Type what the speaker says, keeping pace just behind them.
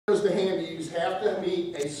have to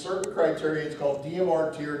meet a certain criteria. It's called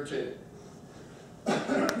DMR Tier 2.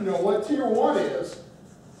 Now what Tier 1 is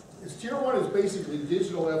Tier 1 is basically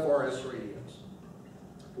digital FRS radios,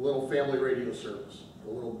 a little family radio service, a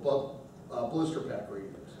little blister pack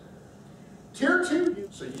radios. Tier 2,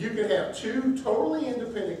 so you can have two totally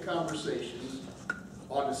independent conversations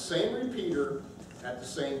on the same repeater at the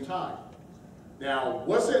same time. Now,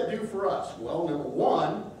 what's that do for us? Well, number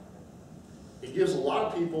one, it gives a lot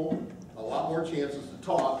of people a lot more chances to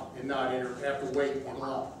talk and not have to wait in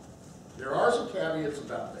line. There are some caveats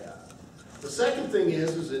about that. The second thing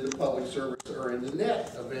is in the public service or in the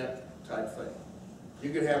net event type thing.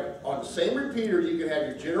 You can have, on the same repeater, you can have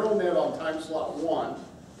your general net on time slot 1,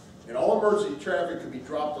 and all emergency traffic can be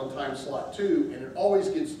dropped on time slot 2, and it always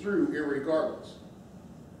gets through irregardless.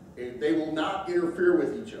 They will not interfere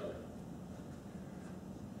with each other.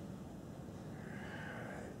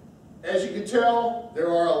 As you can tell, there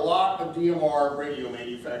are a lot of DMR radio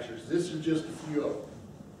manufacturers. This is just a few of them.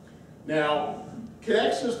 Now,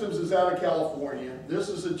 KØXM Systems is out of California. This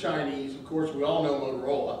is a Chinese. Of course, we all know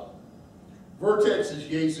Motorola. Vertex is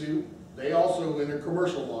Yaesu. They also, in their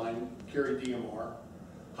commercial line, carry DMR.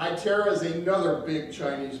 Hytera is another big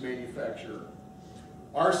Chinese manufacturer.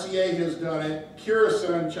 RCA has done it.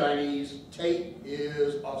 Kirasun, Chinese. Tate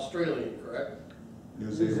is Australian, correct?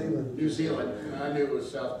 New Zealand. New Zealand. And I knew it was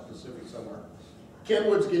South Pacific somewhere.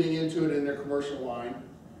 Kenwood's getting into it in their commercial line.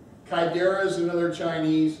 Kaidera is another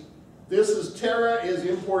Chinese. This is Terra is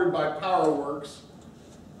imported by PowerWorks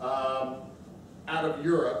out of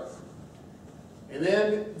Europe. And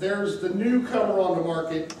then there's the newcomer on the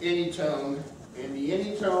market, Anytone. And the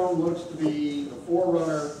Anytone looks to be the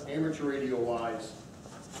forerunner amateur radio-wise.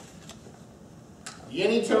 The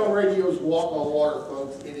Anytone radios walk on water,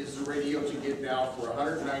 folks. It is the radio to get now for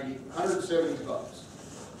 170 bucks.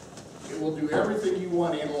 It will do everything you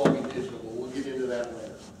want analog and digital. We'll get into that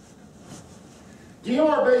later.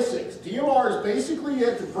 DMR basics. DMR is basically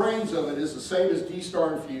at the brains of it is the same as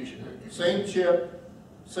D-Star and Fusion. Same chip,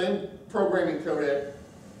 same programming codec.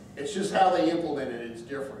 It's just how they implement it. It's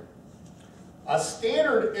different. A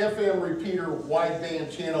standard FM repeater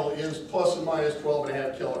wideband channel is plus or minus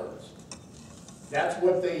 12.5 kilohertz. That's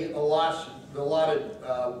what the allotted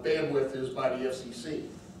bandwidth is by the FCC.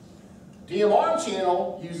 DMR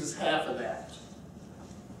channel uses half of that.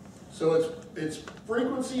 So it's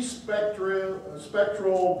frequency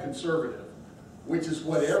spectral conservative, which is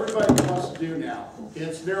what everybody wants to do now.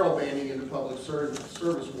 It's narrowbanding in the public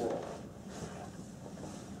service world.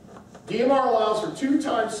 DMR allows for 2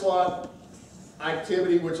 time slot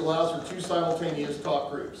activity, which allows for 2 simultaneous talk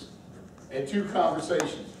groups and 2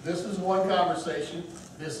 conversations. This is one conversation,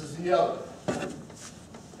 this is the other.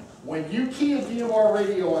 When you key a DMR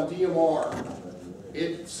radio on DMR,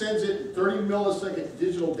 it sends it 30 millisecond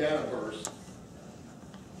digital data bursts,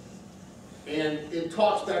 and it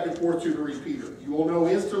talks back and forth to the repeater. You will know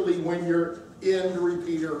instantly when you're in the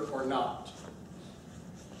repeater or not.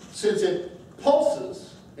 Since it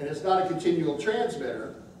pulses, and it's not a continual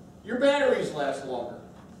transmitter, your batteries last longer,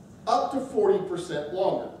 up to 40%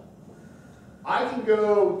 longer. I can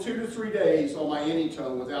go 2 to 3 days on my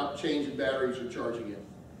Anytone without changing batteries or charging it.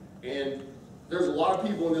 And there's a lot of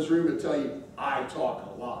people in this room that tell you, I talk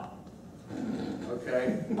a lot.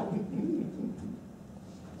 Okay?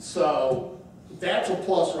 So, that's a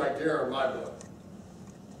plus right there in my book.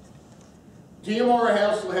 DMR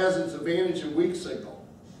also has its advantage in weak signal.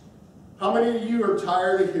 How many of you are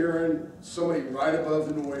tired of hearing somebody right above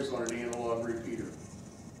the noise on an analog repeater?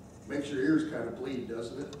 Makes your ears kind of bleed,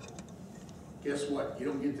 doesn't it? Guess what? You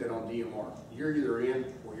don't get that on DMR. You're either in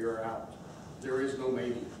or you're out. There is no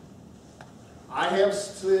maybe. I have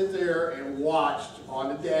sit there and watched on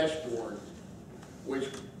the dashboard, which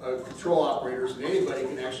control operators and anybody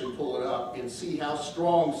can actually pull it up and see how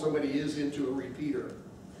strong somebody is into a repeater.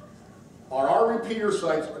 On our repeater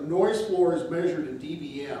sites, our noise floor is measured in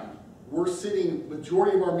dBm. We're sitting,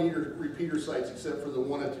 majority of our repeater sites, except for the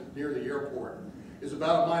one near the airport, is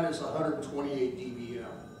about a minus 128 dBm.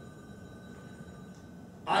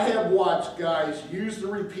 I have watched guys use the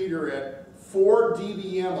repeater at 4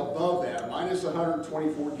 dBm above that, minus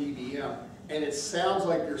 124 dBm, and it sounds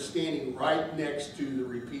like they're standing right next to the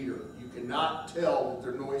repeater. You cannot tell that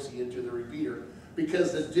they're noisy into the repeater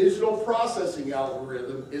because the digital processing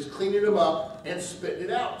algorithm is cleaning them up and spitting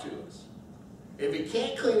it out to us. If it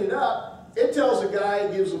can't clean it up, it tells the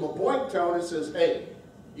guy, gives him a boink tone and says, hey,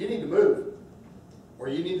 you need to move, or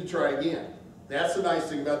you need to try again. That's the nice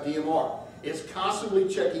thing about DMR. It's constantly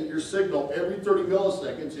checking your signal every 30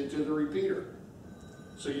 milliseconds into the repeater.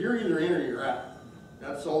 So you're either in or you're out.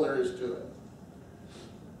 That's all there is to it.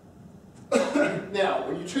 Now,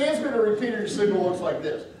 when you transmit or repeater, your signal looks like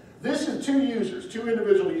this. This is two users, two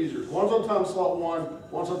individual users. One's on time slot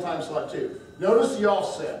 1, one's on time slot 2. Notice the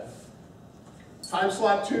offset. Time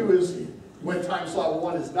slot 2 is when time slot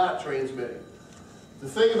 1 is not transmitting. The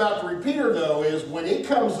thing about the repeater, though, is when it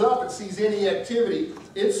comes up and sees any activity,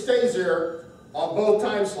 it stays there on both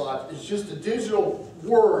time slots. It's just a digital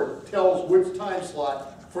word tells which time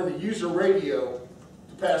slot for the user radio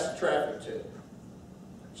to pass the traffic to.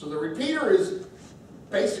 So the repeater is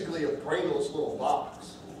basically a brainless little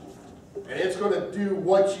box. And it's going to do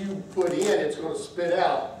what you put in, it's going to spit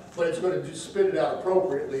out, but it's going to spit it out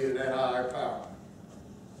appropriately at that higher power.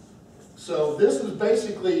 So this is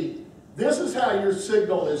basically, this is how your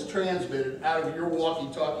signal is transmitted out of your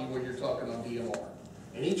walkie-talkie when you're talking on DMR.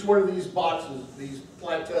 And each one of these boxes, these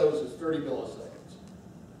plateaus, is 30 milliseconds.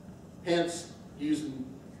 Hence, using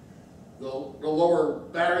the lower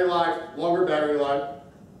battery life, longer battery life.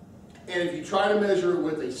 And if you try to measure it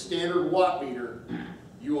with a standard watt meter,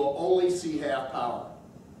 you will only see half power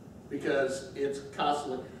because it's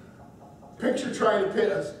constantly. Picture trying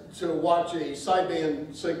to watch a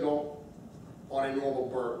sideband signal on a normal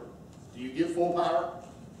bird. Do you get full power?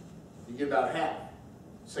 You get about half.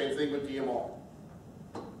 Same thing with DMR.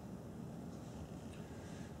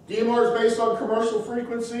 DMR is based on commercial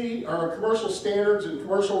frequency, or commercial standards and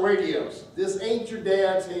commercial radios. This ain't your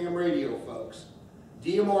dad's ham radio, folks.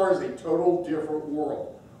 DMR is a total different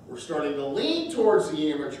world. We're starting to lean towards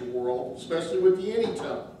the amateur world, especially with the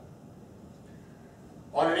anytone.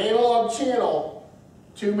 On an analog channel,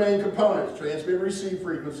 two main components, transmit and receive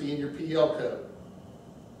frequency and your PL code.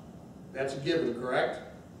 That's a given, correct?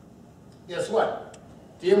 Guess what?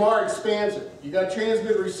 DMR expands it. You got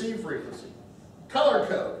transmit and receive frequency. Color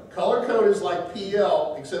code. Color code is like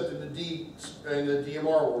PL, except in the DMR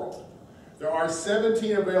world. There are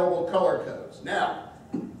 17 available color codes. Now,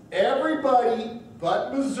 everybody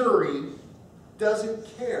but Missouri doesn't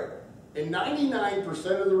care. And 99%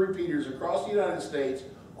 of the repeaters across the United States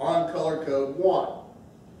are on color code 1.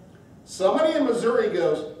 Somebody in Missouri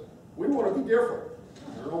goes, we want to be different.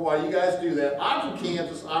 I don't know why you guys do that. I'm from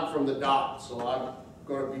Kansas, I'm from the dot, so I'm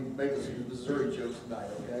going to be making some Missouri jokes tonight,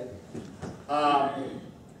 okay?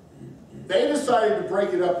 They decided to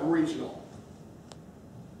break it up regional.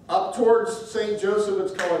 Up towards St. Joseph,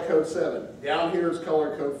 it's color code 7. Down here, it's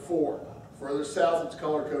color code 4. Further south, it's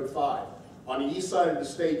color code 5. On the east side of the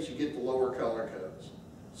state, you get the lower color codes.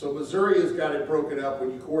 So Missouri has got it broken up.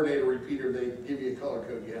 When you coordinate a repeater, they give you a color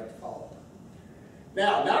code you have to follow.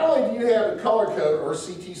 Now, not only do you have the color code, or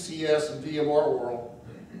CTCS and DMR world,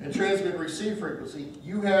 and transmit and receive frequency,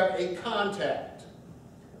 you have a contact.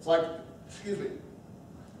 It's like, excuse me,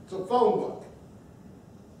 it's a phone book.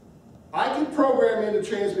 I can program in the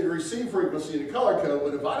transmit and receive frequency in the color code,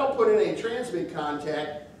 but if I don't put in a transmit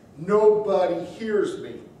contact, nobody hears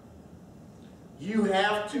me. You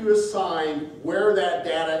have to assign where that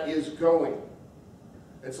data is going.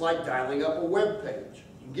 It's like dialing up a web page.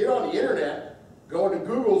 You can get on the internet, going to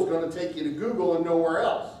Google is going to take you to Google and nowhere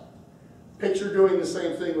else. Picture doing the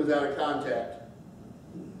same thing without a contact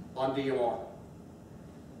on DMR.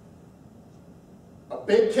 A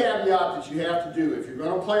big caveat that you have to do, if you're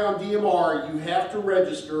going to play on DMR, you have to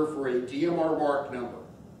register for a DMR mark number.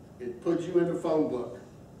 It puts you in the phone book.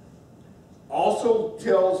 Also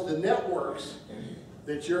tells the networks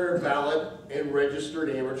that you're a valid and registered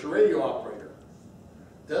amateur radio operator.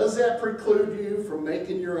 Does that preclude you from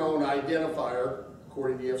making your own identifier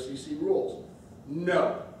according to the FCC rules?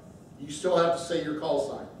 No. You still have to say your call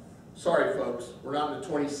sign. Sorry folks, we're not in the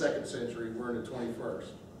 22nd century, we're in the 21st,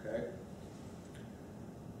 okay?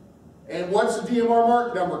 And what's the DMR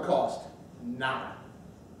mark number cost? Nada.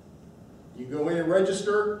 You go in and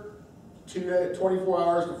register, 24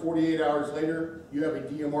 hours to 48 hours later, you have a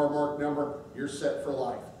DMR mark number, you're set for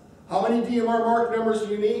life. How many DMR mark numbers do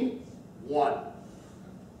you need? 1.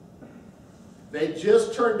 They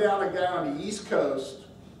just turned down a guy on the East Coast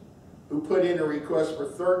who put in a request for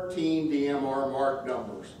 13 DMR mark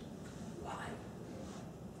numbers. Why?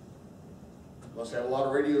 Must have a lot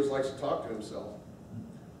of radios likes to talk to himself.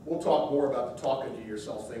 We'll talk more about the talking to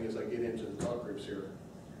yourself thing as I get into the talk groups here.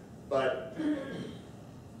 But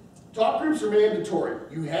talk groups are mandatory.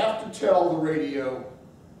 You have to tell the radio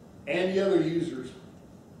and the other users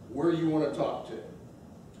where you want to talk to.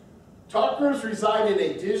 Talk groups reside in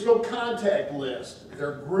a digital contact list.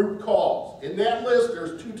 They're group calls. In that list,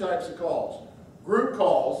 there's 2 types of calls. Group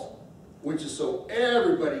calls, which is so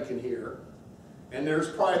everybody can hear, and there's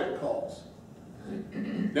private calls.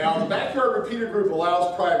 Now, the backyard repeater group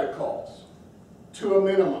allows private calls to a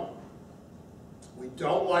minimum. We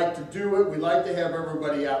don't like to do it. We like to have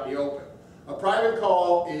everybody out in the open. A private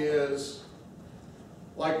call is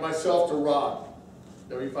like myself to Rod,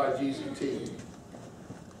 W5GZT.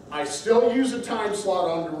 I still use a time slot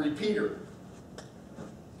on the repeater.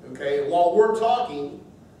 Okay, while we're talking,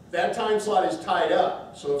 that time slot is tied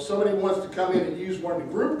up. So if somebody wants to come in and use one of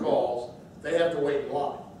the group calls, they have to wait in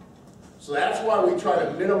line. So that's why we try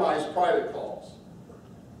to minimize private calls,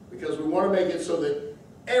 because we want to make it so that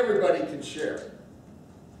everybody can share.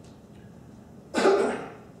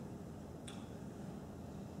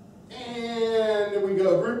 And then we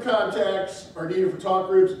go, group contacts are needed for talk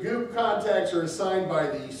groups. Group contacts are assigned by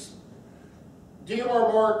the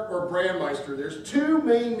DMR Mark or Brandmeister. There's two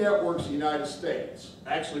main networks in the United States,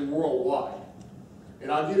 actually worldwide.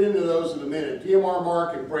 And I'll get into those in a minute. DMR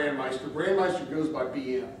Mark and Brandmeister. Brandmeister goes by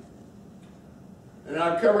BM. And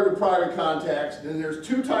I've covered the private contacts. And then there's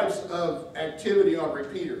two types of activity on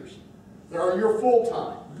repeaters. There are your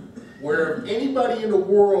full-time, where if anybody in the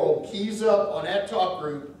world keys up on that talk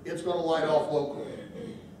group, it's going to light off locally.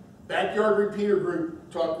 Backyard repeater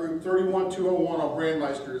group, talk group 31201 on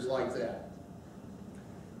Brandmeister is like that.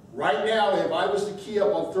 Right now, if I was to key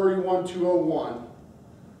up on 31201,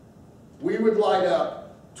 we would light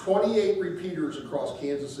up 28 repeaters across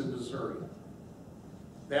Kansas and Missouri.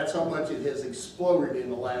 That's how much it has exploded in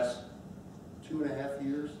the last 2.5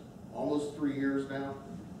 years, almost 3 years now,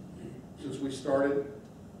 since we started.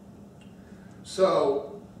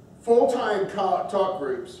 So, full-time talk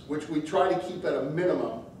groups, which we try to keep at a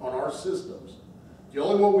minimum on our systems, the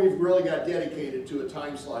only one we've really got dedicated to a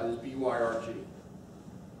time slot is BYRG.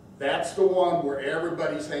 That's the one where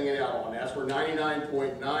everybody's hanging out on. That's where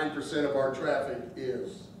 99.9% of our traffic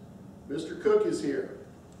is. Mr. Cook is here.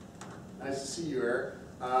 Nice to see you, Eric.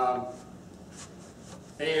 And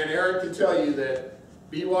Eric can tell you that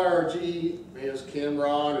BYRG is Ken,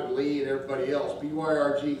 Ron, and Lee, and everybody else.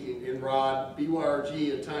 BYRG and Rod,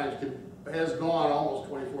 BYRG at times has gone almost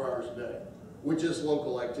 24 hours a day with just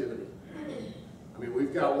local activity. I mean,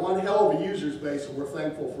 we've got one hell of a user base, and we're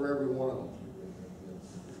thankful for every one of them.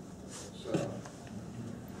 So,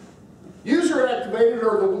 user activated,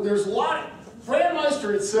 there's a lot.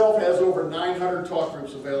 Brandmeister itself has over 900 talk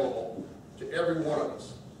groups available to every one of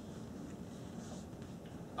us.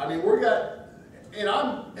 I mean, and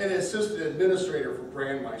I'm an assistant administrator for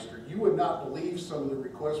Brandmeister. You would not believe some of the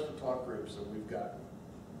requests for talk groups that we've gotten.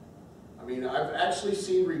 I mean, I've actually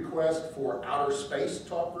seen requests for outer space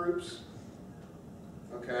talk groups.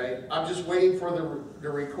 Okay, I'm just waiting for the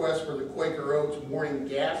request for the Quaker Oats morning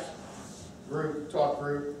gas group, talk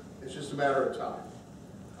group. It's just a matter of time.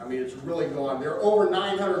 I mean, it's really gone. There are over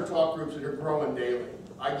 900 talk groups that are growing daily.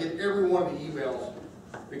 I get every one of the emails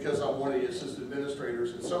because I'm one of the assistant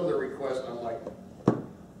administrators, and some of the requests I'm like,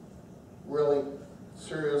 really?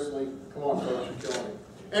 Seriously? Come on, folks, you're killing me.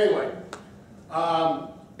 Anyway,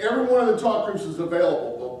 every one of the talk groups is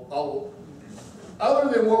available. Other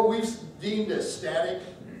than what we've deemed as static,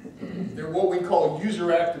 they're what we call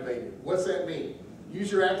user activated. What's that mean?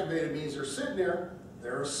 User activated means they're sitting there,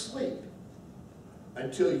 they're asleep,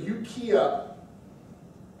 until you key up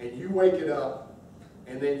and you wake it up,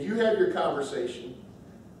 and then you have your conversation,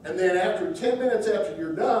 and then after 10 minutes after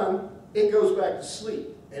you're done, it goes back to sleep,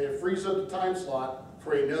 and it frees up the time slot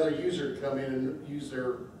for another user to come in and use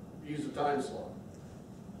the time slot.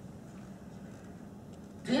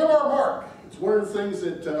 DMR Mark, it's one of the things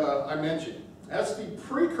that I mentioned. That's the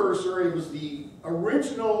precursor. It was the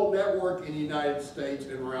original network in the United States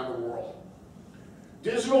and around the world.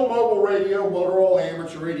 Digital Mobile Radio, Motorola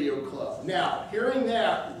Amateur Radio Club. Now, hearing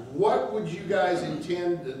that, what would you guys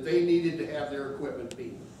intend that they needed to have their equipment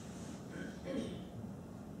be?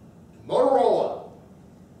 Motorola.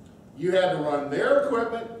 You had to run their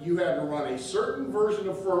equipment, you had to run a certain version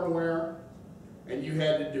of firmware, and you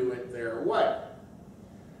had to do it their way.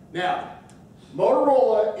 Now,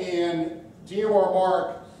 Motorola and DMR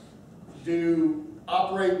Mark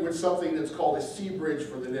operate with something that's called a C-bridge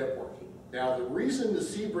for the networking. Now, the reason the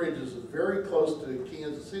C-bridge is very close to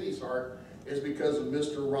Kansas City's heart is because of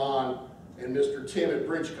Mr. Ron and Mr. Tim at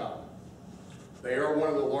BridgeCom. They are one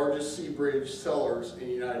of the largest C-bridge sellers in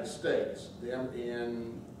the United States. Them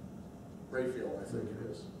in Rayfield, I think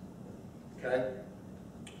it is. Okay?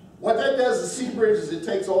 What that does, the C-bridge, is it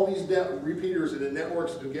takes all these repeaters and it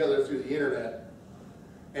networks them together through the internet,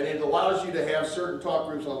 and it allows you to have certain talk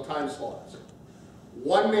groups on time slots.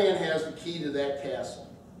 One man has the key to that castle.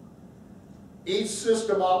 Each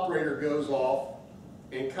system operator goes off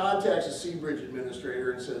and contacts a C-bridge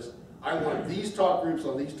administrator and says, I want these talk groups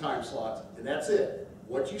on these time slots, and that's it.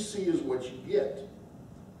 What you see is what you get.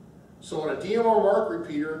 So on a DMR Mark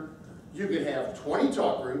repeater, you could have 20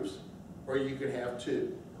 talk groups, or you could have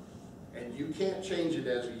 2. And you can't change it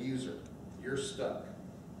as a user. you're stuck.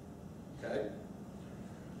 Okay?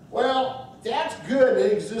 Well, that's good.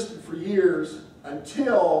 It existed for years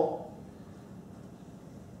until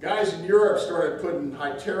guys in Europe started putting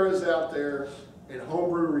Hyteras out there and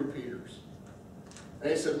homebrew repeaters. And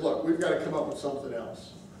they said, look, we've got to come up with something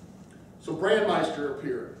else. So Brandmeister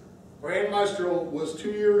appeared. Brandmeister was 2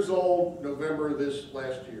 years old November of this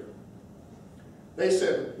last year. They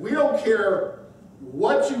said, we don't care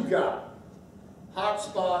what you got.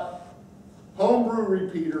 Hotspot, homebrew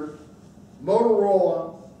repeater,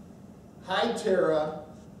 Motorola, Hytera,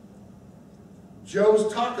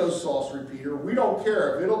 Joe's taco sauce repeater. We don't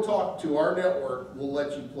care. If it'll talk to our network, we'll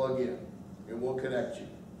let you plug in and we'll connect you.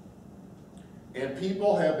 And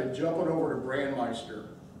people have been jumping over to Brandmeister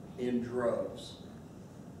in droves.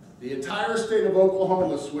 The entire state of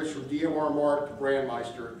Oklahoma switched from DMR Mark to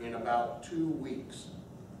Brandmeister in about 2 weeks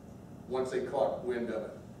once they caught wind of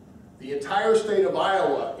it. The entire state of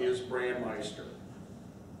Iowa is Brandmeister.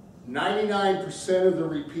 99% of the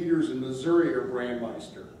repeaters in Missouri are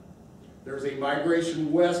Brandmeister. There's a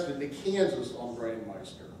migration west into Kansas on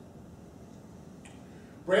Brandmeister.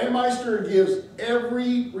 Brandmeister gives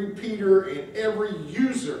every repeater and every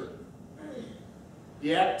user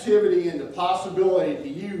the activity and the possibility to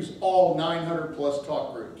use all 900 plus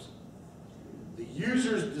talk groups. The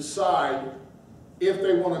users decide if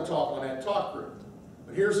they want to talk on that talk group.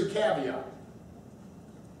 But here's a caveat.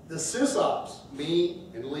 The sysops, me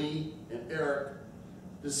and Lee and Eric,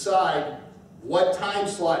 decide what time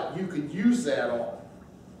slot you can use that on.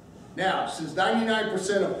 Now, since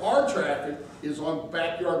 99% of our traffic is on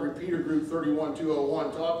Backyard Repeater Group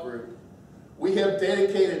 31201 talk group, we have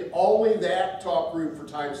dedicated only that talk group for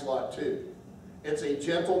time slot 2. It's a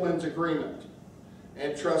gentleman's agreement.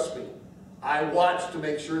 And trust me, I watch to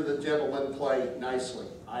make sure the gentlemen play nicely.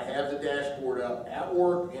 I have the dashboard up at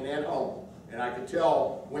work and at home. And I can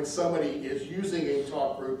tell when somebody is using a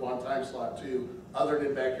talk group on time slot 2 other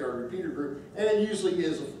than Backyard Repeater Group, and it usually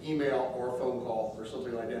is an email or a phone call or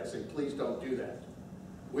something like that saying, please don't do that.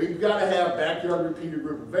 We've got to have Backyard Repeater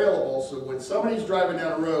Group available so when somebody's driving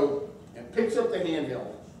down the road and picks up the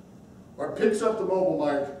handheld or picks up the mobile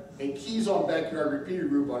mic and keys on Backyard Repeater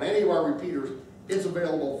Group on any of our repeaters, it's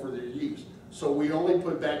available for their use. So we only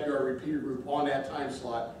put Backyard Repeater Group on that time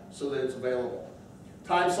slot so that it's available.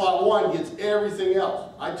 Time slot 1 gets everything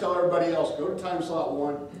else. I tell everybody else, go to time slot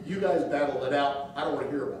 1, you guys battle it out, I don't want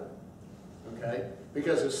to hear about it. Okay?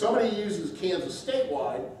 Because if somebody uses Kansas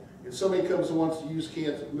statewide, if somebody comes and wants to use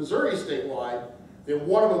Missouri statewide, then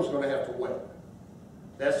one of them is going to have to wait.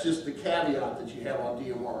 That's just the caveat that you have on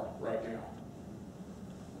DMR right now.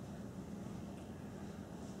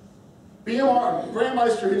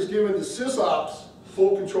 Brandmeister has given the sysops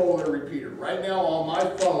full control of their repeater. Right now on my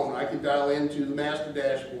phone, I can dial into the master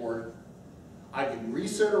dashboard. I can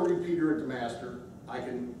reset a repeater at the master. I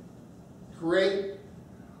can create.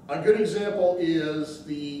 A good example is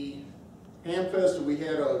the Hamfest that we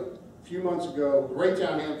had a few months ago, the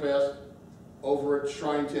Raytown Hamfest over at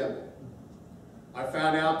Shrine Temple. I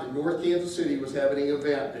found out that North Kansas City was having an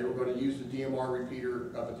event. They were going to use the DMR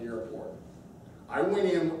repeater up at the airport. I went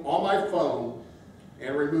in on my phone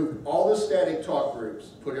and removed all the static talk groups,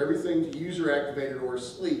 put everything to user activated or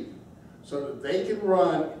sleep, so that they can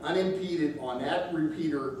run unimpeded on that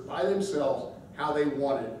repeater by themselves how they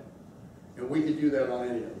wanted. And we could do that on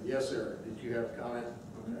any of them. Yes, Eric, did you have a comment?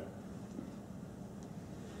 Okay.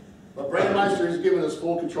 But Brandmeister has given us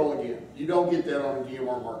full control again. You don't get that on a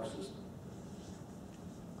DMR mark system.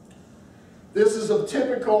 This is a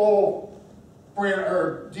typical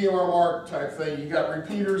DMR mark type thing. You got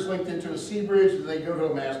repeaters linked into a C bridge and they go to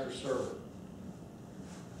a master server.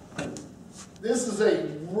 This is a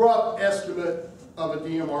rough estimate of a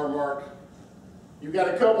DMR mark. You've got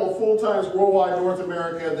a couple of full times worldwide North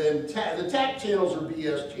America, then the TAC channels are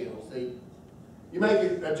BS channels. You make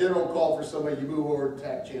a general call for somebody, you move over to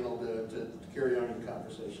TAC channel to carry on your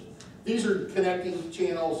conversation. These are connecting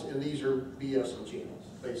channels and these are BS channels,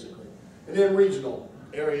 basically. And then regional.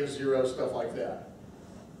 Area 0, stuff like that.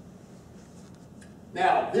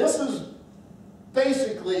 Now, this is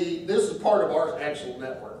part of our actual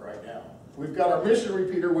network right now. We've got our mission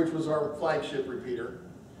repeater, which was our flagship repeater.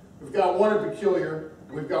 We've got one in Peculiar,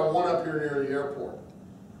 and we've got one up here near the airport.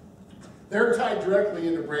 They're tied directly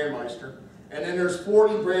into Brandmeister, and then there's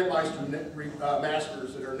 40 Brandmeister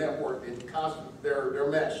masters that are networked and they're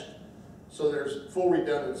meshed. So there's full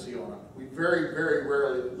redundancy on them. We very, very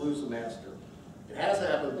rarely lose a master. It has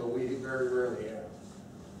happened, but we very rarely have.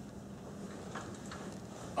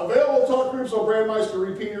 Available talk groups on Brandmeister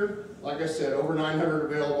repeater, like I said, over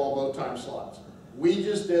 900 available on both time slots. We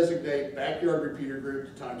just designate Backyard Repeater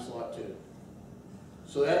Group to time slot 2.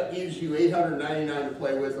 So that gives you 899 to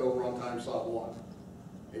play with over on time slot 1.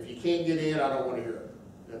 If you can't get in, I don't want to hear it.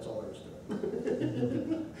 That's all there is to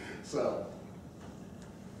it. So,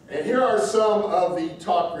 and here are some of the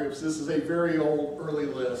talk groups. This is a very old, early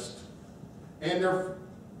list. And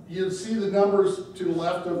you'll see the numbers to the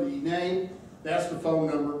left of the name. That's the phone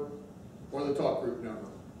number or the talk group number.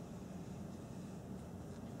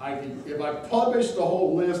 If I published the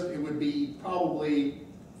whole list, it would be probably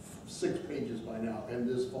 6 pages by now in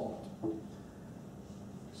this font.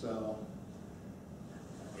 So,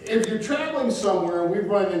 if you're traveling somewhere, and we've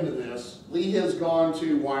run into this, Lee has gone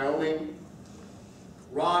to Wyoming.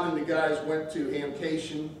 Ron and the guys went to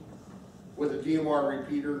Hamcation with a DMR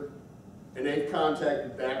repeater, and they've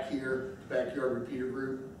contacted back here, Backyard Repeater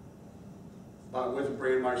Group, with a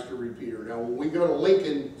Brandmeister repeater. Now, when we go to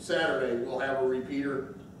Lincoln Saturday, we'll have a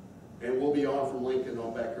repeater, and we'll be on from Lincoln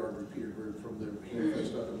on Backyard Repeater Group from the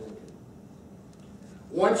Hamfest up in Lincoln.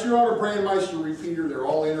 Once you're on a Brandmeister repeater, they're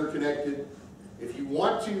all interconnected. If you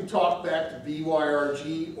want to talk back to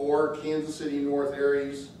BYRG or Kansas City North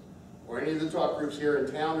Aries or any of the talk groups here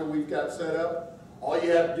in town that we've got set up, all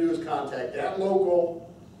you have to do is contact that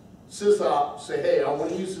local sysop, say, hey, I want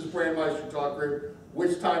to use this Brandmeister talk group.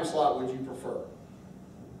 Which time slot would you prefer?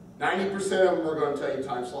 90% of them are going to tell you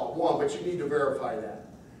time slot 1, but you need to verify that.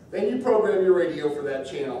 Then you program your radio for that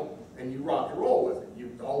channel and you rock and roll with it.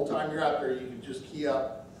 The whole time you're out there, you can just key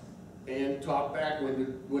up and talk back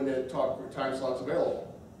when the time slot's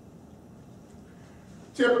available.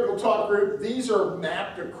 Typical talk group, these are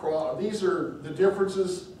mapped across, these are the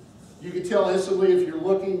differences. You can tell instantly if you're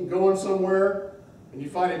going somewhere and you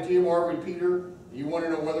find a DMR repeater, you want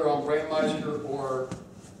to know whether on Brandmeister or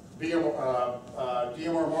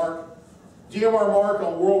DMR Mark. DMR Mark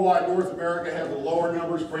on Worldwide North America have the lower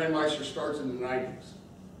numbers. Brandmeister starts in the 90s.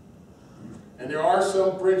 And there are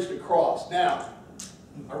some bridged across. Now,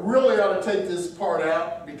 I really ought to take this part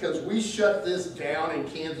out because we shut this down in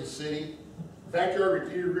Kansas City. Backyard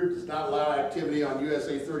Repeater Group does not allow activity on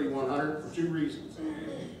USA 3100 for 2 reasons.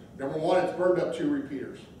 Number 1, it's burned up 2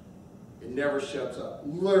 repeaters. It never shuts up.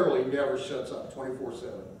 Literally never shuts up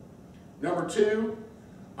 24/7. Number 2,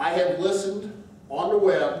 I have listened on the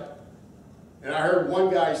web, and I heard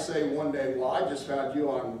one guy say one day, well, I just found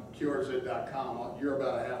you on QRZ.com. You're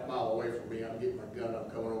about a half mile away from me. I'm getting my gun.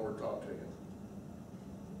 I'm coming over to talk to you.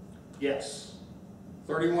 Yes.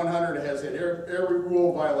 3100 has had every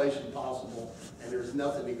rule violation possible, and there's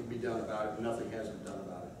nothing that can be done about it. Nothing has been done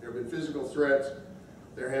about it. There have been physical threats.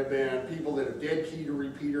 There have been people that have dead keyed a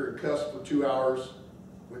repeater and cussed for 2 hours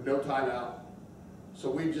with no timeout.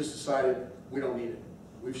 So we've just decided we don't need it.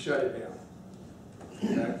 We've shut it down.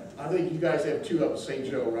 Okay? I think you guys have 2 up at St.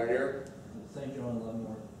 Joe, right, Eric? St. Joe and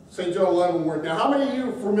Leavenworth. St. Joe and Leavenworth. Now, how many of you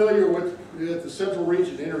are familiar with the Central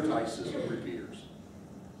Region Intertie system repeaters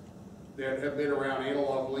that have been around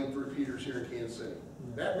analog linked repeaters here in Kansas City?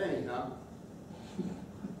 That many, huh?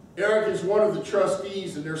 Eric is one of the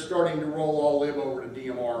trustees, and they're starting to roll all lib over to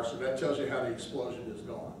DMR, so that tells you how the explosion has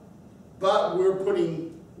gone. But we're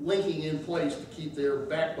putting linking in place to keep their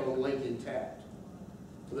backbone link intact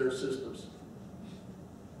for their systems.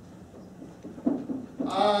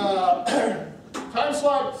 Time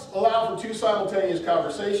slots allow for 2 simultaneous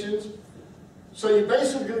conversations. So you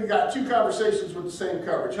basically got 2 conversations with the same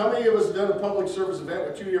coverage. How many of us have done a public service event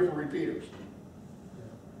with 2 different repeaters?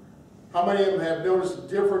 How many of them have noticed the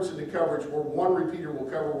difference in the coverage where one repeater will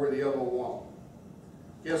cover where the other one won't?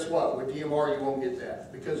 Guess what? With DMR you won't get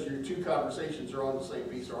that because your 2 conversations are on the same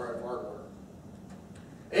piece of RF hardware.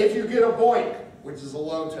 If you get a boink, which is a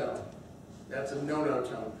low tone, that's a no-no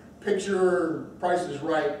tone. Picture Price is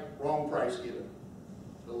Right, wrong price given.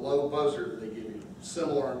 The low buzzer that they give you,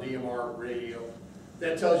 similar on DMR radio.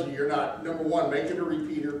 That tells you you're not, number 1, making a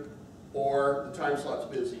repeater or the time slot's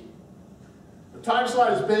busy. If the time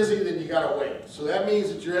slot is busy, then you gotta wait. So that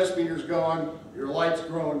means that your S meter's going, your light's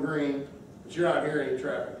growing green, but you're not hearing any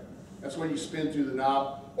traffic. That's when you spin through the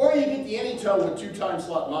knob. Or you get the anytone with 2 time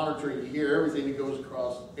slot monitoring, you hear everything that goes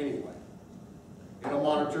across anyway. It'll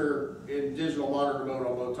monitor in digital monitor mode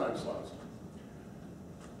on both time slots.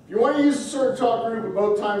 If you want to use a certain talk group and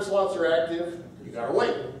both time slots are active, you gotta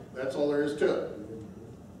wait. That's all there is to it.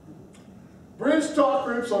 Bridge talk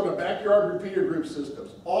groups on the Backyard Repeater Group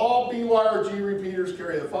systems. All BYRG repeaters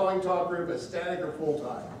carry the following talk group as static or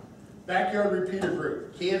full-time. Backyard Repeater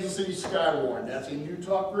Group, Kansas City Skywarn. That's a new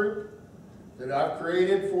talk group that I've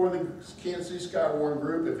created for the Kansas City Skywarn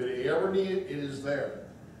group. If it ever need it, it is there.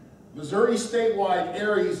 Missouri Statewide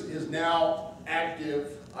Aries is now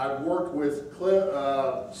active. I've worked with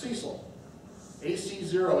Cecil,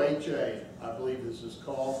 AC0HA, I believe this is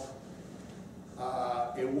called.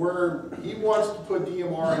 And he wants to put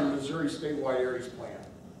DMR in the Missouri statewide areas plan.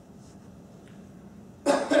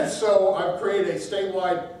 So I've created a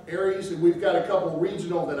statewide areas, and we've got a couple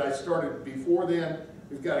regional that I started before then.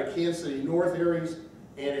 We've got a Kansas City North areas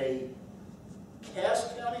and a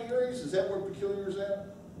Cass County areas. Is that where Peculiar is at?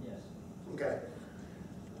 Yes. Okay.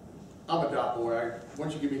 I'm a dot boy.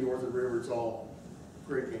 Once you give me north of the river, it's all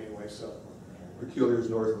Greek anyway, so. Peculiar is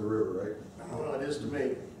north of the river, right? Well, it is to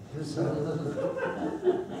me.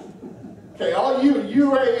 Okay, all you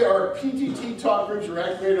UA or PTT talk groups are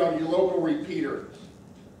activated on your local repeater.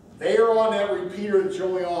 They are on that repeater that you're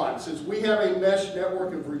only on. Since we have a mesh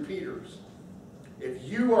network of repeaters, if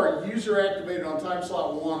you are user activated on time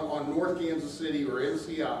slot 1 on North Kansas City or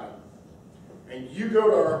NCI, and you go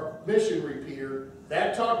to our mission repeater,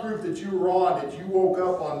 that talk group that you were on, that you woke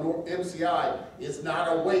up on MCI, is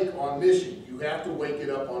not awake on mission. You have to wake it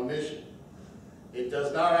up on mission. It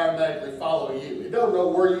does not automatically follow you. It don't know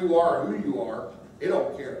where you are, who you are. It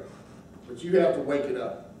don't care. But you have to wake it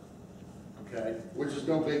up. Okay? Which is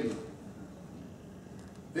no biggie.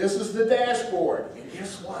 This is the dashboard. And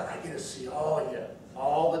guess what? I get to see all of you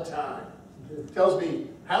all the time. It tells me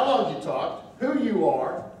how long you talked, who you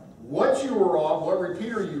are, what you were on, what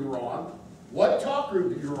repeater you were on, what talk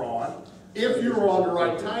group you were on, if you were on the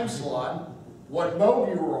right time slot, what mode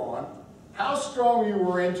you were on, how strong you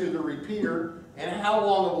were into the repeater, and how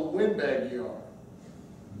long of a windbag you are.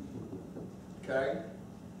 Okay?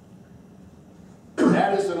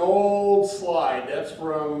 That is an old slide. That's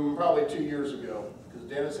from probably 2 years ago, because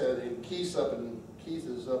Dennis had it in Keith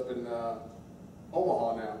is up in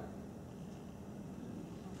Omaha now.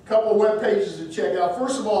 A couple of web pages to check out.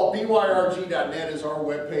 First of all, byrg.net is our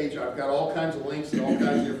web page. I've got all kinds of links and all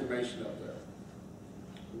kinds of information up there.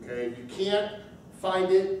 Okay, if you can't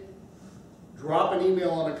find it, drop an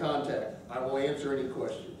email on the contact. I will answer any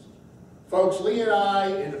questions. Folks, Lee and I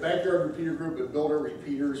in the Backyard Repeater Group have built our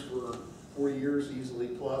repeaters for 4 years easily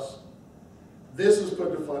plus. This has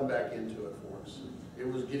put the fun back into it for us. It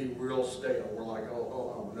was getting real stale. We're like,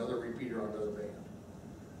 oh, another repeater on another band.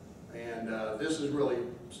 And this has really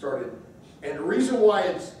started. And the reason why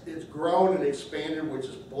it's grown and expanded, which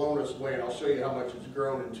has blown us away, and I'll show you how much it's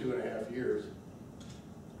grown in 2.5 years,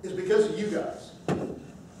 is because of you guys.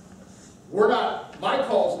 My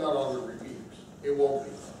call's not on the repeaters. It won't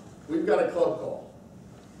be. We've got a club call.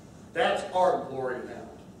 That's our glory now.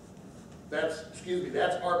 That's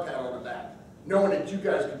our pat on the back. Knowing that you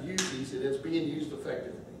guys could use these and it's being used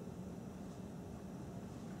effectively.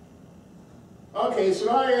 Okay, so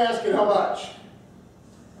now you're asking how much?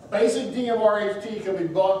 A basic DMR HT can be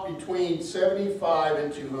bought between $75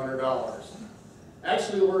 and $200.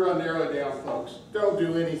 Actually, we're going to narrow it down, folks. Don't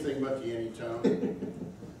do anything but the Anytone.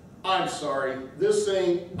 I'm sorry. This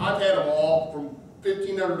thing, I've had them all from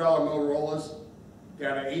 $1,500 Motorola's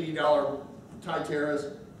down to $80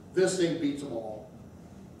 Titeras. This thing beats them all.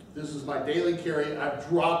 This is my daily carry. I've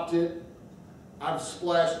dropped it. I've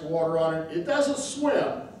splashed water on it. It doesn't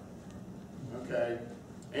swim. Okay?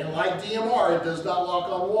 And like DMR, it does not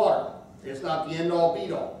lock on water. It's not the end-all,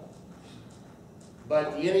 be-all.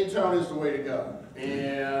 But the Anytone is the way to go.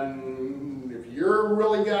 And if you're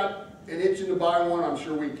really got an itching to buy one, I'm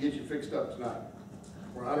sure we can get you fixed up tonight.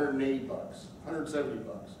 For $180, $170.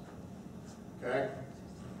 Okay?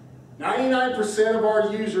 99% of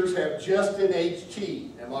our users have just an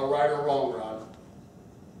HT. Am I right or wrong, Ron?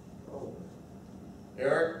 Oh.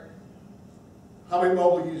 Eric? How many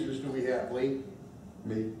mobile users do we have, Lee?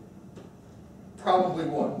 Me. Probably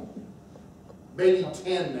one. Maybe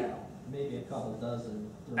 10 now. Maybe a couple dozen.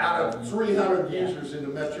 Out of 300 users in the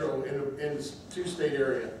metro, in the two-state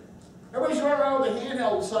area. Everybody's running around with a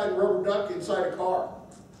handheld inside a rubber duck inside a car.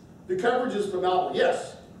 The coverage is phenomenal,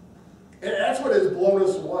 yes. And that's what has blown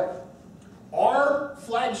us away. Our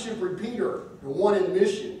flagship repeater, the one in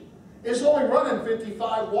Mission, is only running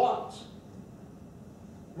 55 watts.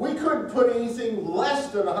 We couldn't put anything less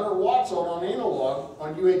than 100 watts on analog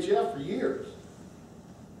on UHF for years.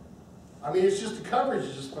 I mean, it's just the coverage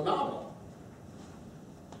is just phenomenal.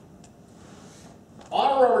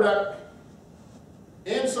 On a rubber duck,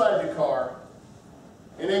 inside the car,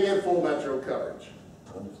 and they get full metro coverage.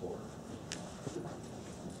 On the floor.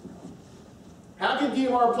 How can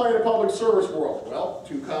DMR play in a public service world? Well,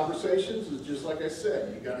 2 conversations is just like I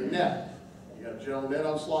said. You got a net. You got a general net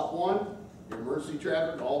on slot 1, your emergency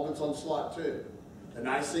traffic, all of it's on slot 2. The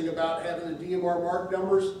nice thing about having the DMR mark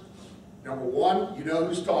numbers, number 1, you know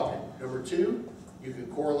who's talking. Number 2, you can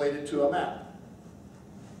correlate it to a map.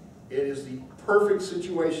 It is the perfect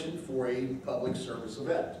situation for a public service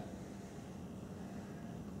event.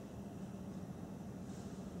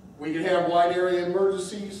 We can have wide area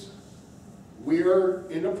emergencies, we're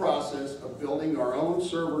in the process of building our own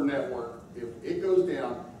server network. If it goes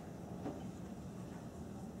down,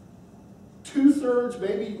 2/3,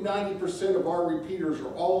 maybe 90% of our repeaters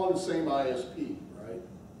are all on the same ISP, right?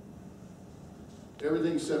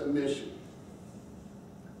 Everything except mission.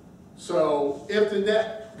 So if the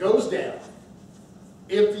net goes down,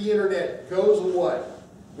 if the internet goes away,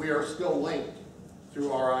 we are still linked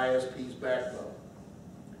through our ISP's backbone.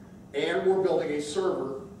 And we're building a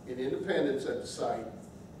server in Independence at the site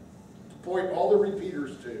to point all the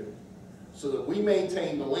repeaters to so that we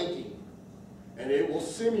maintain the linking. And it will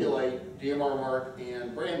simulate DMR Mark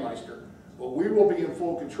and Brandmeister, but we will be in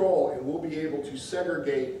full control and we'll be able to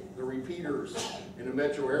segregate the repeaters in the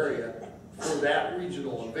metro area for that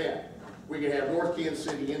regional event. We can have North Kansas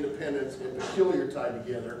City, Independence, and Peculiar tied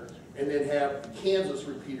together, and then have Kansas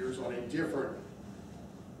repeaters on a different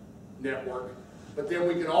network. But then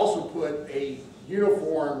we can also put a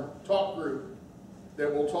uniform talk group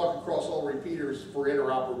that will talk across all repeaters for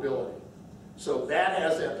interoperability. So that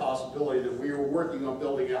has that possibility that we are working on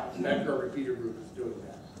building out. The Backyard Repeater Group is doing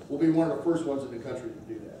that. We'll be one of the first ones in the country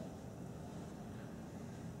to do that.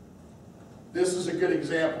 This is a good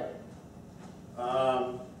example.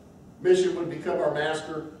 Mission would become our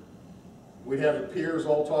master. We'd have the peers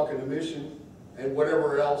all talking to Mission and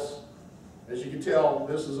whatever else. As you can tell,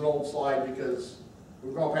 this is an old slide because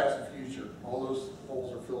we've gone past the future. All those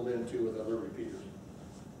holes are filled in too with other repeaters.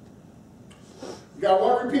 We got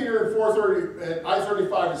one repeater at 430 at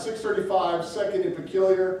I-35 and 635, second in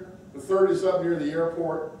Peculiar. The third is up near the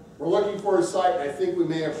airport. We're looking for a site. I think we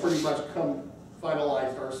may have pretty much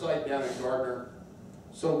finalized our site down in Gardner.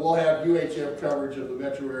 So we'll have UHF coverage of the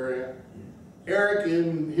metro area. Eric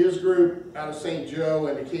and his group out of St. Joe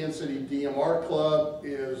and the Kansas City DMR Club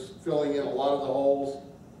is filling in a lot of the holes.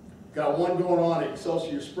 Got one going on at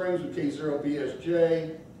Excelsior Springs with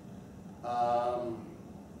K0BSJ.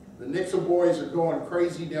 The Nixon boys are going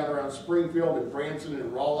crazy down around Springfield and Branson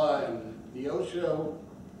and Rolla and Neosho.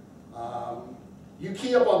 You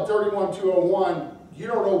key up on 31201, you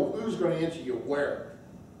don't know who's going to enter you where.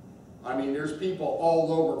 I mean, there's people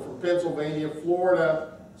all over from Pennsylvania,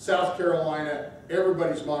 Florida, South Carolina.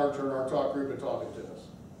 Everybody's monitoring our talk group and talking to us.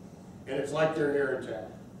 And it's like they're here in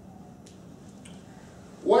town.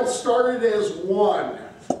 What started as one,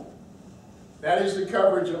 that is the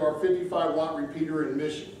coverage of our 55-watt repeater in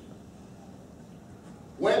Mission.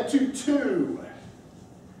 Went to 2.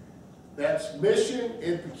 That's Mission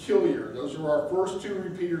and Peculiar. Those are our first 2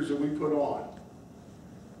 repeaters that we put on.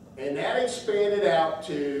 And that expanded out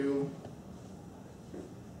to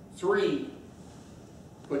 3.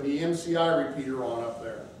 Put the MCI repeater on up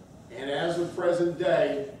there. And as of present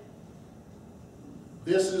day,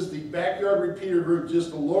 this is the Backyard Repeater Group,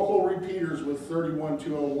 just the local repeaters with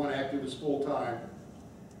 31201 active as full time.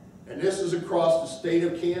 And this is across the state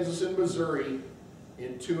of Kansas and Missouri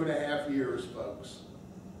in 2.5 years, folks.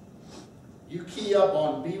 You key up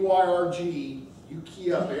on BYRG, you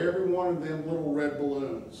key up every one of them little red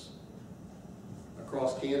balloons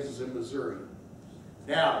across Kansas and Missouri.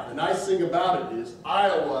 Now, the nice thing about it is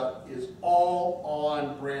Iowa is all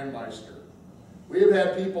on Brandmeister. We have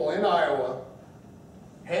had people in Iowa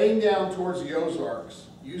heading down towards the Ozarks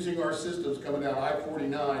using our systems coming down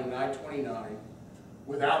I-49 and I-29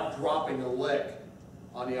 without dropping a lick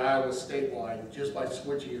on the Iowa statewide just by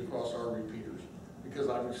switching across our repeaters. Because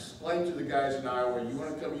I've explained to the guys in Iowa, you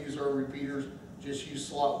want to come use our repeaters, just use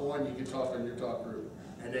slot 1, you can talk on your talk group.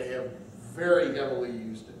 And they have very heavily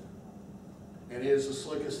used it. And it is the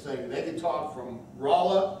slickest thing. They can talk from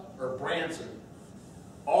Rolla or Branson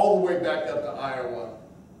all the way back up to Iowa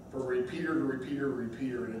for repeater to repeater to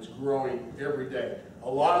repeater, and it's growing every day. A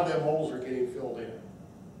lot of them holes are getting filled in.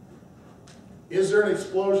 Is there an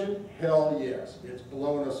explosion? Hell yes. It's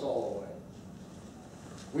blowing us all away.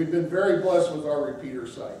 We've been very blessed with our repeater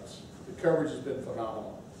sites. The coverage has been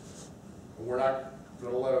phenomenal. And we're not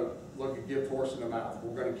going to let it look a gift horse in the mouth.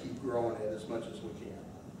 We're going to keep growing it as much as we can.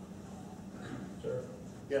 Sir?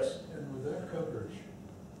 Yes? And with that coverage,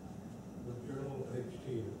 with your little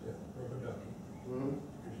HT, that rubber ducky,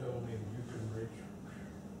 you're telling me you can reach?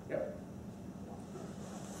 Yep.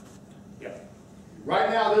 Yep. Right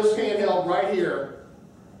now, this handheld right here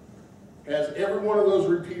has every one of those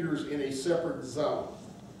repeaters in a separate zone.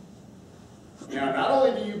 Now, not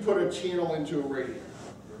only do you put a channel into a radio,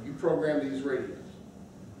 you program these radios,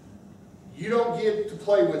 you don't get to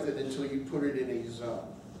play with it until you put it in a zone.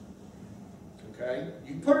 Okay?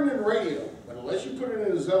 You can put it in a radio, but unless you put it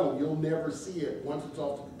in a zone, you'll never see it once it's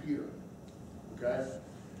off the computer. Okay?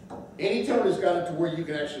 Anytone has got it to where you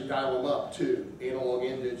can actually dial them up too, analog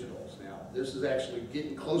and digitals now. This is actually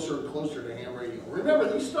getting closer and closer to ham radio.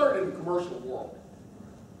 Remember, these started in the commercial world.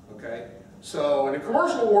 Okay? So in the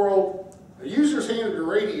commercial world, a user's handed a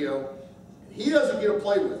radio, and he doesn't get to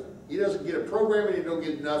play with it. He doesn't get a program and he don't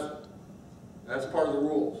get nothing. That's part of the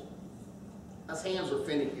rules. Us hams are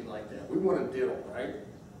finicky like that. We want a diddle, right?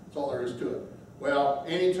 That's all there is to it. Well,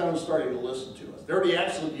 Anytone's starting to listen to us. They're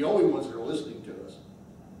actually the only ones that are listening to us.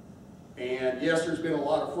 And yes, there's been a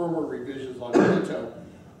lot of firmware revisions on Anytone,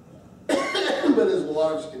 but as a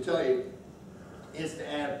lot of us can tell you, it's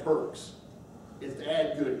to add perks. It's to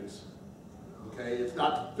add goodies. Okay, it's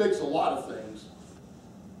not to fix a lot of things.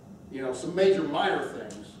 You know, some minor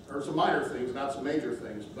things, not some major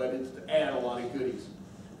things, but it's to add a lot of goodies.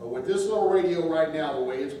 But with this little radio right now, the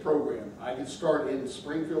way it's programmed, I can start in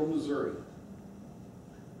Springfield, Missouri,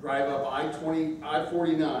 drive up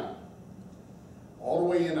I-49, all the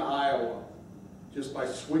way into Iowa, just by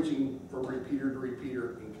switching from repeater to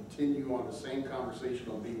repeater and continue on the same conversation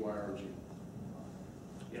on BYRG.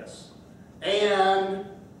 Yes. And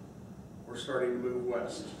we're starting to move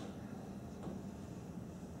west.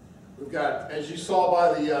 We've got, as you saw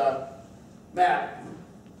by the map,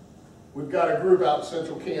 we've got a group out in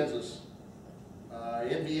central Kansas,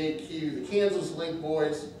 NVAQ, the Kansas Link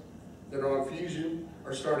boys that are on Fusion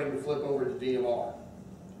are starting to flip over to DMR.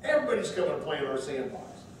 Everybody's coming to play in our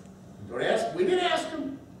sandbox. Don't ask, we didn't ask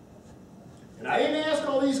them. And I didn't ask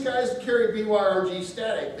all these guys to carry BYRG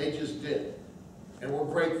static, they just did. And we're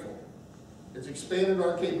grateful. It's expanded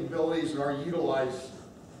our capabilities and our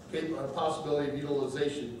possibility of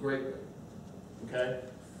utilization greatly. Okay?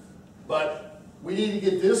 But we need to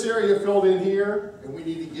get this area filled in here, and we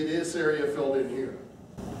need to get this area filled in here.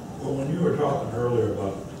 Well, when you were talking earlier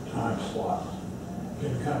about time slots,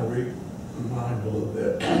 can you kind of remind a little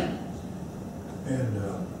bit and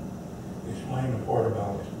explain the part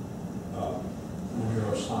about when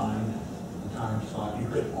you're assigned a time slot, you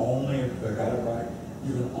can only, if I got it right,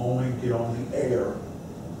 you can only get on the air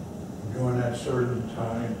during that certain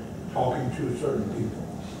time, talking to certain people.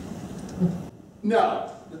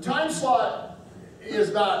 No, the time slot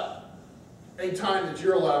is not a time that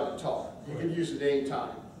you're allowed to talk. You can use it any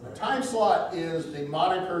time. A time slot is the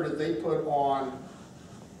moniker that they put on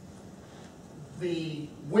the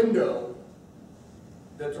window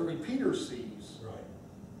that the repeater sees.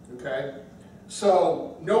 Right. Okay?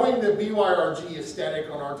 So, knowing that BYRG is static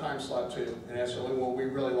on our time slot too, and that's the only one we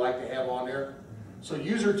really like to have on there, so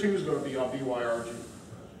user 2 is going to be on BYRG.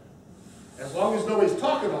 As long as nobody's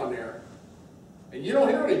talking on there, and you don't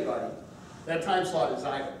hear anybody, that time slot is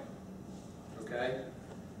idle. Okay?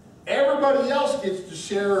 Everybody else gets to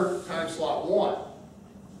share time slot 1.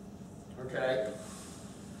 Okay?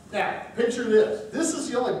 Now, picture this. This is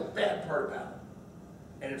the only bad part about it.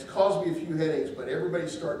 And it's caused me a few headaches, but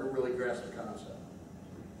everybody's starting to really grasp the concept.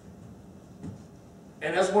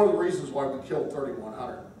 And that's one of the reasons why we killed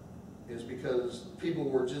 3100, is because people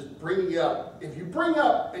were just bringing up, if you bring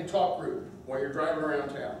up a talk group while you're driving around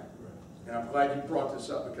town, and I'm glad you brought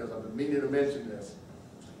this up because I've been meaning to mention this.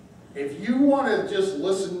 If you want to just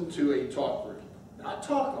listen to a talk group, not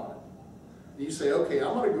talk on it, and you say, okay,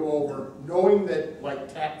 I'm going to go over, knowing that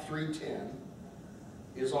like TAC 310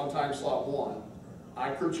 is on time slot 1,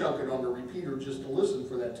 I could chunk it on the repeater just to listen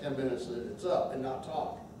for that 10 minutes that it's up and not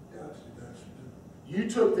talk. You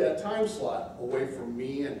took that time slot away from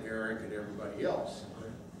me and Eric and everybody else.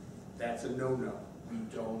 That's a no-no. We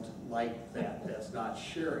don't like that. That's not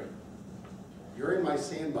sharing. You're in my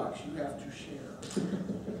sandbox. You have to share.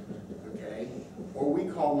 Okay? Or we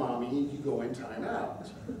call mommy and you go in timeout.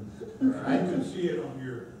 I can see it on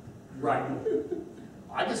your... Right.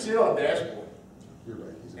 I can see it on the dashboard. You're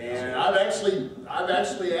right. And I've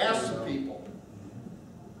actually asked some people,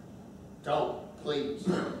 don't, please.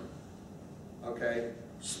 Okay?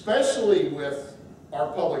 Especially with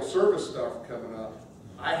our public service stuff coming up,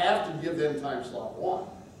 I have to give them time slot 1.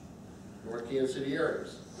 North Kansas City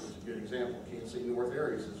areas is a good example. Kansas City North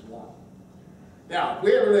areas is 1. Now, if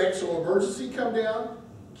we have an actual emergency come down,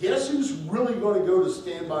 guess who's really going to go to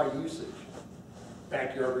standby usage?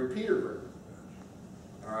 Backyard repeater group.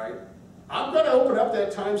 All right? I'm going to open up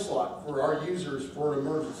that time slot for our users for an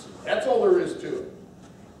emergency. That's all there is to it.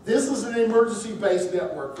 This is an emergency-based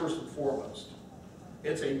network, first and foremost.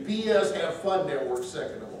 It's a BS have fun network,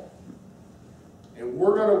 second of all. And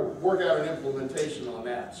we're going to work out an implementation on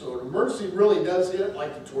that. So an emergency really does hit,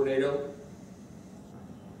 like the tornado,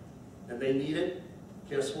 and they need it.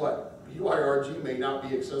 Guess what? BYRG may not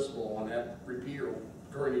be accessible on that repeater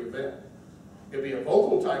during the event. It'll be a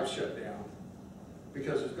vocal type shutdown,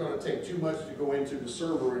 because it's going to take too much to go into the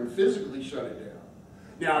server and physically shut it down.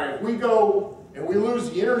 Now, if we go and we lose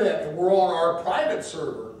the internet and we're on our private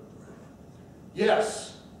server,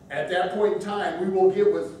 yes, at that point in time, we will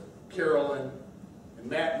get with Carolyn and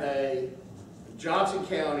Matt May, and Johnson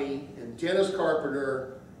County, and Dennis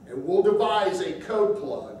Carpenter, and we'll devise a code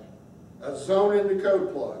plug, a zone in the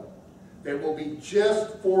code plug, that will be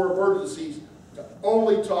just for emergencies to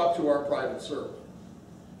only talk to our private server.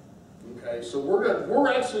 Okay, so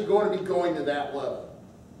we're actually going to be going to that level.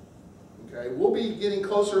 Okay, we'll be getting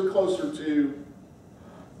closer and closer to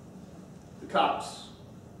the cops,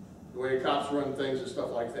 the way the cops run things and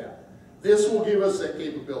stuff like that. This will give us that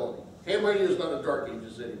capability. Ham radio is not a dark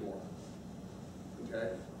ages anymore. Okay?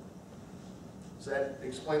 Does that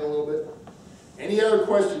explain a little bit? Any other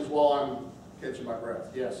questions while I'm catching my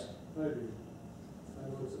breath? Yes? I do. I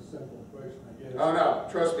know it's a simple question, I guess. Oh no,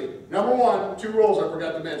 trust me. Number one, 2 rules I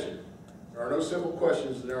forgot to mention. There are no simple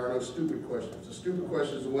questions and there are no stupid questions. The stupid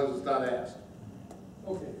question is the ones that's not asked.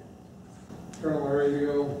 Okay. Turn on my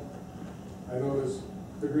radio, I notice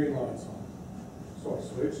the green light's on. So I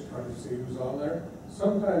switch, try to see who's on there.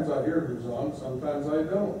 Sometimes I hear who's on, sometimes I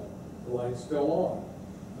don't. The light's still on.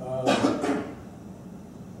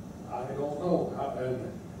 I don't know.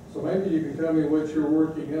 And so maybe you can tell me what you're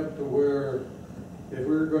working up to where, if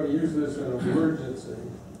we're going to use this in an emergency,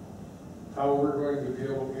 how we're going to be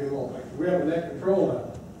able to, like, we have a net control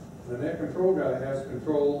now. The net control guy has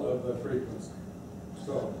control of the frequency.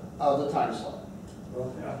 So, The time slot.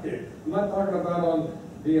 okay, I'm not talking about on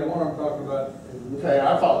DMR, I'm talking about. Okay,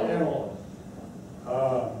 I follow you. Analog.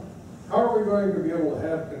 How are we going to be able to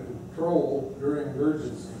have control during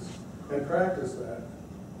emergencies and practice that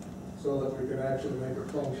so that we can actually make it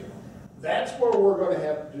functional? That's where we're going to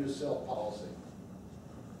have to do self-policy.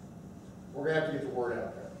 We're going to have to get the word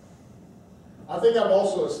out there. I think I've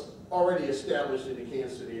also already established in the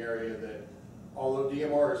Kansas City area that although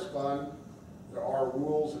DMR is fun, there are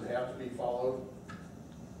rules that have to be followed.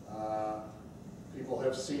 People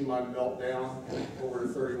have seen my meltdown over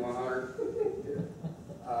to 3100.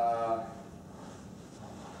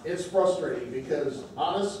 It's frustrating because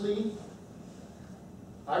honestly,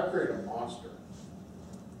 I've created a monster.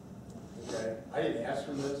 Okay, I didn't ask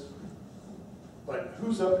for this, but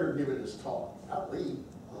who's up here giving this talk? Not Lee,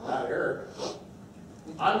 not Eric.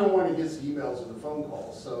 I'm the one who gets the emails and the phone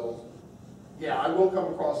calls, so yeah, I will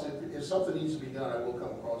come across it. If something needs to be done, I will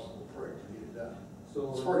come across a little prick to get it done.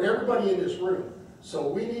 So It's for everybody in this room. So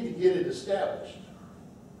we need to get it established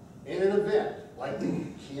in an event like the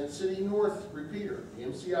Kansas City North repeater, the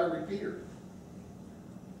MCI repeater.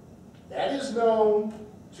 That is known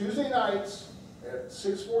Tuesday nights at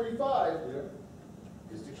 6:45 Yep.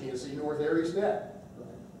 is the Kansas City North Aries net.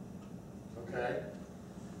 Right. Okay?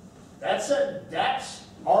 That's it. That's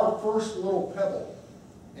our first little pebble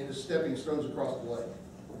in the stepping stones across the lake.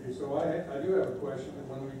 Okay, so I do have a question.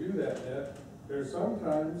 When we do that net, there's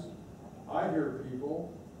sometimes I hear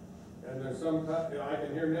people, and there's sometimes I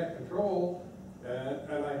can hear net control,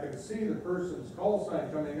 and I can see the person's call sign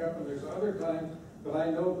coming up, and there's other times that I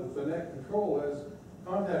know that the net control has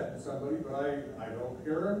contacted somebody, but I don't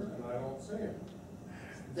hear him and I don't see him.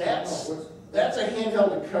 That's a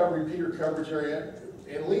handheld repeater coverage area.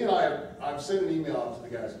 And Lee and I've sent an email out to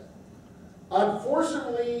the guys.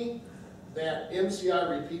 Unfortunately, that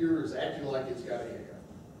MCI repeater is acting like it's got a hiccup.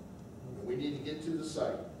 We need to get to the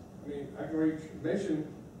site. I mean, I can reach Mission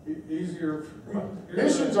easier.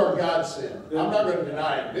 Missions are godsend. I'm not going to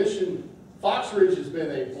deny it. Mission, Fox Ridge has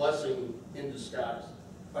been a blessing in disguise.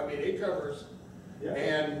 I mean, it covers. Yeah.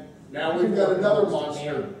 And now we've got another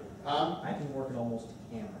monster. Huh? I can work it almost to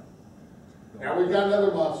camera. Now we've got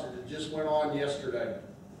another monster that just went on yesterday.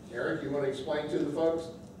 Eric, you want to explain to the folks?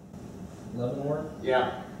 Leavenworth,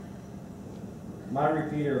 Yeah. my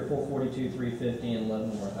repeater 442, 350 in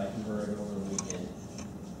Leavenworth, I converted over the weekend.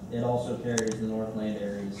 It also carries the Northland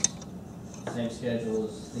Aries, same schedule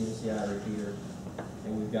as the MCI repeater,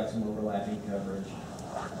 and we've got some overlapping coverage.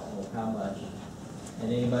 I don't know how much.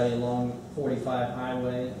 And anybody along 45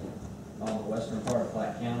 highway on the western part of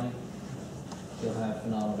Platte County, you'll have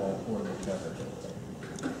phenomenal portable coverage over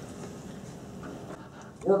there.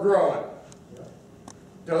 We're growing.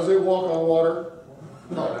 Does it walk on water?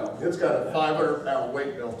 No. It's got a 500-pound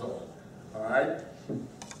weight built on it. All right?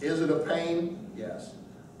 Is it a pain? Yes.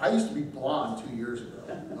 I used to be blonde 2 years ago.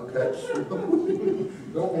 Okay?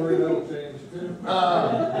 Don't worry, that'll change.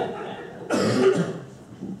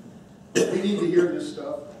 We need to hear this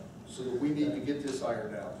stuff, so that we need to get this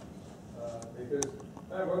ironed out. Because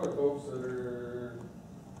I have other folks that are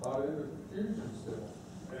bought into fusion still,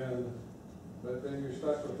 but then you're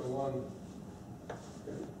stuck with the one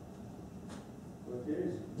with the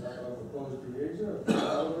Asia. I'm opposed to the Asia,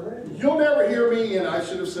 out of the range. You'll never hear me, and I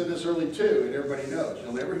should have said this early too, and everybody knows,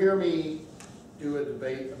 you'll never hear me do a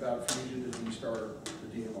debate about fusion to D-Star to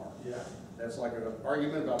DMR. Yeah. That's like an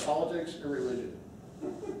argument about politics and religion.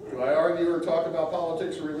 Do I argue or talk about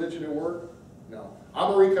politics or religion at work? No.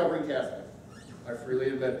 I'm a recovering Catholic. I freely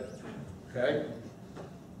admit it. Okay?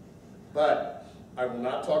 But I will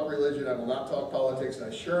not talk religion, I will not talk politics,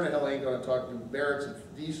 and I sure in hell ain't gonna talk the merits of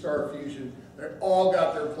D-Star fusion. They've all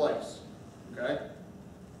got their place. Okay?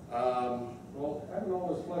 Well, having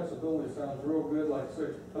all this flexibility sounds real good, like I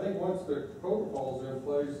said, I think once the protocol's in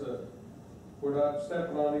place, we're not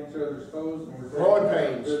stepping on each other's toes and we're Growing taking care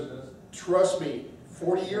of pains. business. Trust me,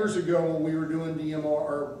 40 years ago when we were doing DMR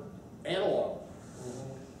or analog,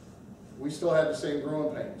 we still had the same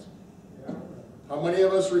growing pains. Yeah. How many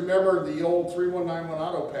of us remember the old 3191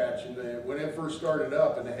 auto patch and when it first started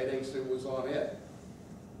up and the headaches that was on it?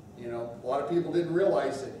 You know, a lot of people didn't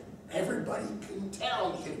realize that everybody in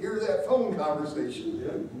town can hear that phone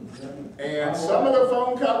conversation. And some of the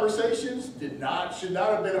phone conversations should not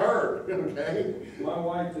have been heard, okay? My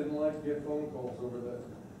wife didn't like to get phone calls over that.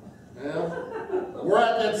 Yeah. We're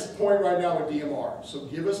at this point right now with DMR, so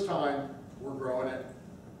give us time, we're growing it.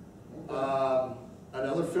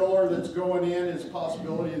 Another filler that's going in is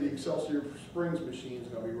possibility of the Excelsior Springs machine is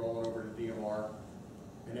going to be rolling over to DMR.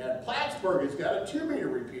 And at Plattsburgh, it's got a 2-meter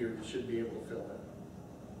repeater that should be able to fill it.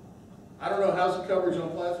 I don't know, how's the coverage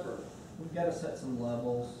on Plattsburgh? We've got to set some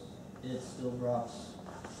levels. It still drops,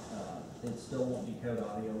 it still won't decode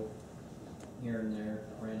audio here and there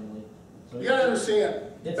randomly. So You gotta understand,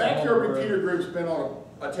 it's Backyard all Repeater Group's been on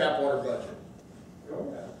a tap water budget,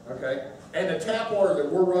 Oh, yeah. okay? And the tap water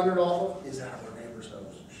that we're running off of is out of our neighbor's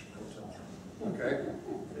hose, okay?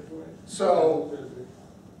 So,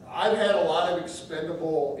 I've had a lot of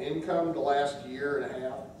expendable income the last year and a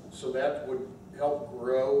half, so that would help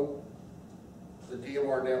grow the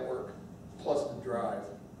DMR network plus the drive.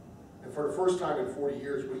 And for the first time in 40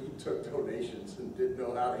 years, we took donations and didn't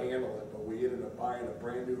know how to handle it, but we ended up buying a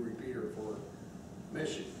brand new repeater for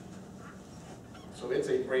Mission. So it's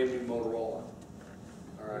a brand new Motorola. All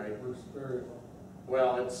right. Works very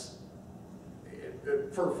Well, well.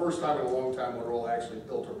 for the first time in a long time, Motorola actually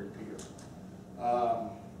built a repeater.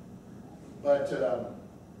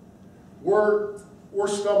 We're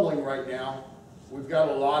stumbling right now. We've got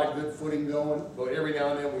a lot of good footing going, but every now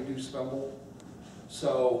and then we do stumble.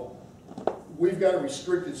 So we've got a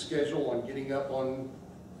restricted schedule on getting up on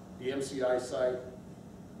the MCI site.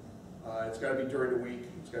 It's got to be during the week.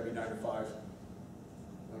 It's got to be 9 to 5.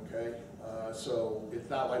 Okay, so it's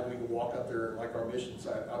not like we can walk up there like our Mission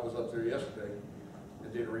site. I was up there yesterday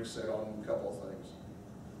and did a reset on a couple of things.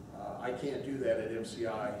 I can't do that at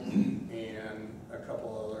MCI and a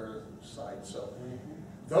couple of other sites. So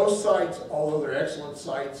those sites, although they're excellent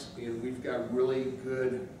sites and we've got really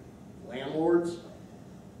good landlords,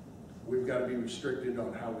 we've got to be restricted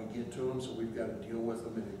on how we get to them, so we've got to deal with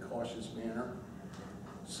them in a cautious manner.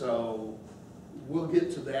 So we'll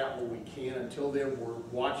get to that when we can. Until then, we're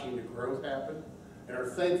watching the growth happen and are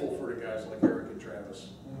thankful for the guys like Eric and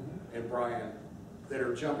Travis and Brian that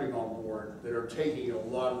are jumping on board, that are taking a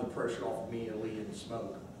lot of the pressure off of me and Lee and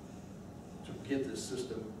Smoke to get this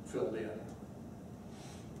system filled in.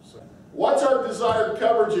 So, what's our desired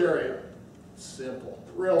coverage area? Simple,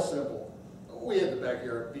 real simple. We had the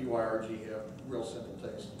backyard BYRG have real simple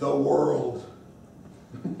taste. The world.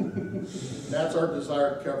 That's our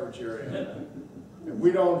desired coverage area. If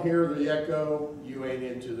we don't hear the echo, you ain't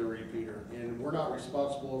into the repeater. And we're not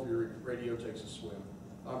responsible if your radio takes a swim.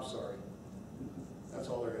 I'm sorry. That's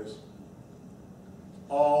all there is.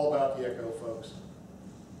 All about the echo, folks.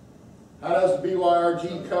 How does the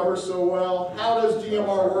BYRG cover so well? How does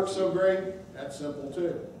DMR work so great? That's simple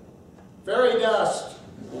too. Fairy dust.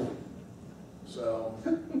 So,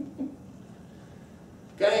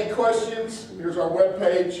 got any questions? Here's our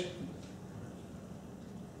webpage.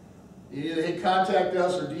 You either hit contact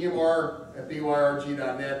us or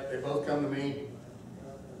DMR@byrg.net. They both come to me.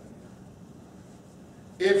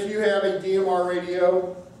 If you have a DMR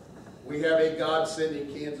radio, we have a godsend in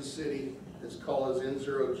Kansas City. It's called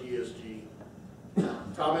N0GSG.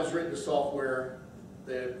 Tom has written the software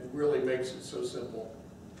that really makes it so simple.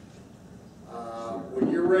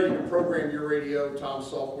 When you're ready to program your radio, Tom's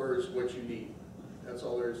software is what you need. That's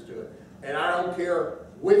all there is to it. And I don't care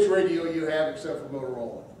which radio you have except for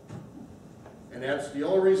Motorola. And that's the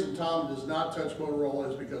only reason Tom does not touch Motorola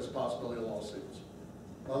is because of possibility of lawsuits.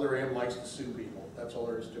 Mother M likes to sue people. That's all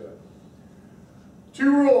there is to it.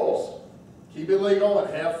 2 rules. Keep it legal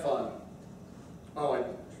and have fun. Oh, and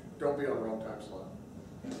don't be on the wrong time slot.